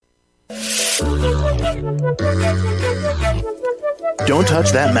Don't touch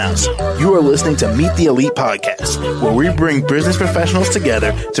that mouse. You are listening to Meet the Elite Podcast, where we bring business professionals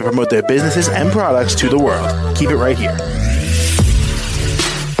together to promote their businesses and products to the world. Keep it right here.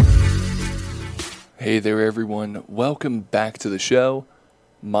 Hey there, everyone. Welcome back to the show.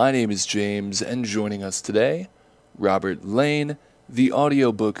 My name is James, and joining us today, Robert Lane, the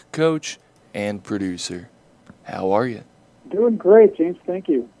audiobook coach and producer. How are you? Doing great, James. Thank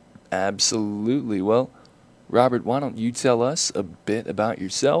you. Absolutely. Well, Robert, why don't you tell us a bit about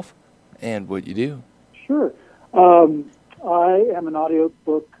yourself and what you do? Sure. I am an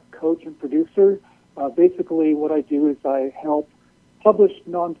audiobook coach and producer. Basically, what I do is I help published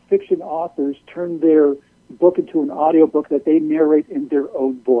nonfiction authors turn their book into an audiobook that they narrate in their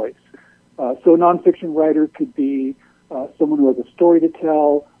own voice. So a nonfiction writer could be someone who has a story to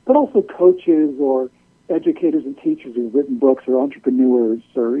tell, but also coaches or educators and teachers who've written books, or entrepreneurs,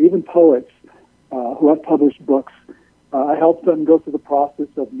 or even poets who have published books. I help them go through the process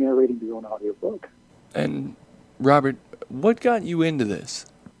of narrating their own audiobook. And Robert, what got you into this?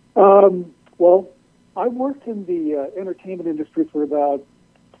 Well, I worked in the entertainment industry for about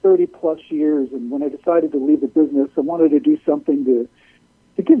 30 plus years, and when I decided to leave the business, I wanted to do something to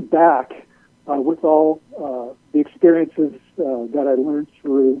give back with all the experiences that I learned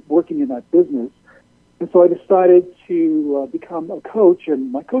through working in that business. And so I decided to become a coach,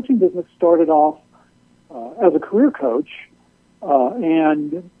 and my coaching business started off as a career coach,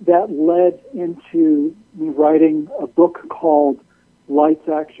 and that led into me writing a book called Lights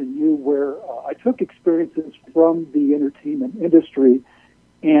Action You, where I took experiences from the entertainment industry,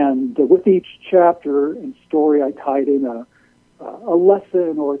 and with each chapter and story, I tied in a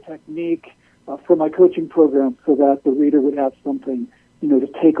lesson or a technique from my coaching program, so that the reader would have something, to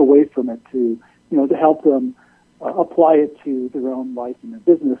take away from it, to help them apply it to their own life and their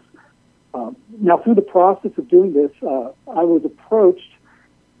business. Now, through the process of doing this, I was approached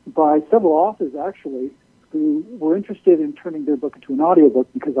by several authors, actually, who were interested in turning their book into an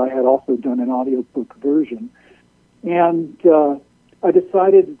audiobook, because I had also done an audiobook version. And I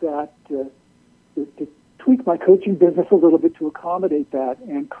decided that to tweak my coaching business a little bit to accommodate that,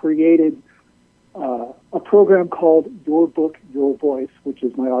 and created a program called Your Book, Your Voice, which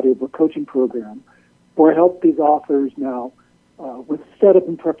is my audiobook coaching program, where I help these authors now with setup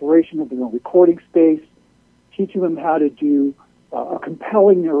and preparation of their own recording space, teaching them how to do a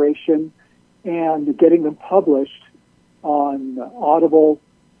compelling narration, and getting them published on Audible,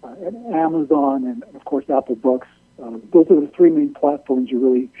 and Amazon, and of course Apple Books. Those are the three main platforms you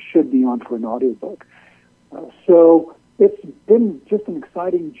really should be on for an audiobook. So it's been just an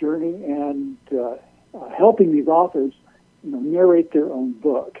exciting journey, and helping these authors, narrate their own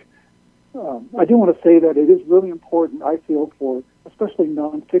book. I do want to say that it is really important, I feel, for especially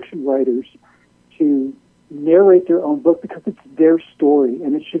nonfiction writers to narrate their own book, because it's their story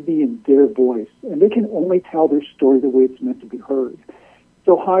and it should be in their voice, and they can only tell their story the way it's meant to be heard.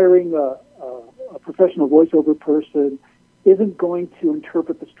 So hiring a professional voiceover person isn't going to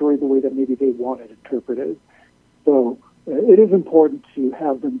interpret the story the way that maybe they want it interpreted. So it is important to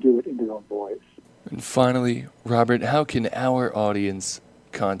have them do it in their own voice. And finally, Robert, how can our audience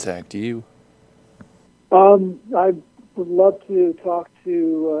contact you? I would love to talk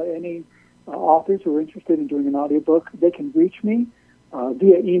to any authors who are interested in doing an audiobook. They can reach me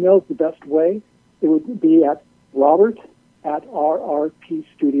via email is the best way. It would be at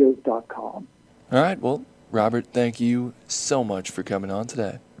robert@rrpstudios.com. All right. Well, Robert, thank you so much for coming on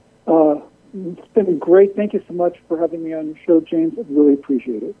today. It's been great. Thank you so much for having me on your show, James. I really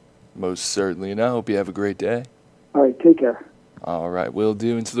appreciate it. Most certainly, and I hope you have a great day. All right. Take care. All right. Will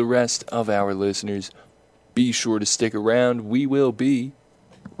do. And to the rest of our listeners, be sure to stick around. We will be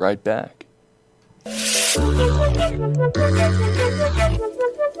right back.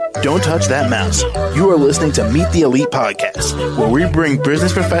 Don't touch that mouse. You are listening to Meet the Elite Podcast, where we bring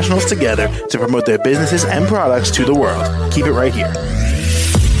business professionals together to promote their businesses and products to the world. Keep it right here.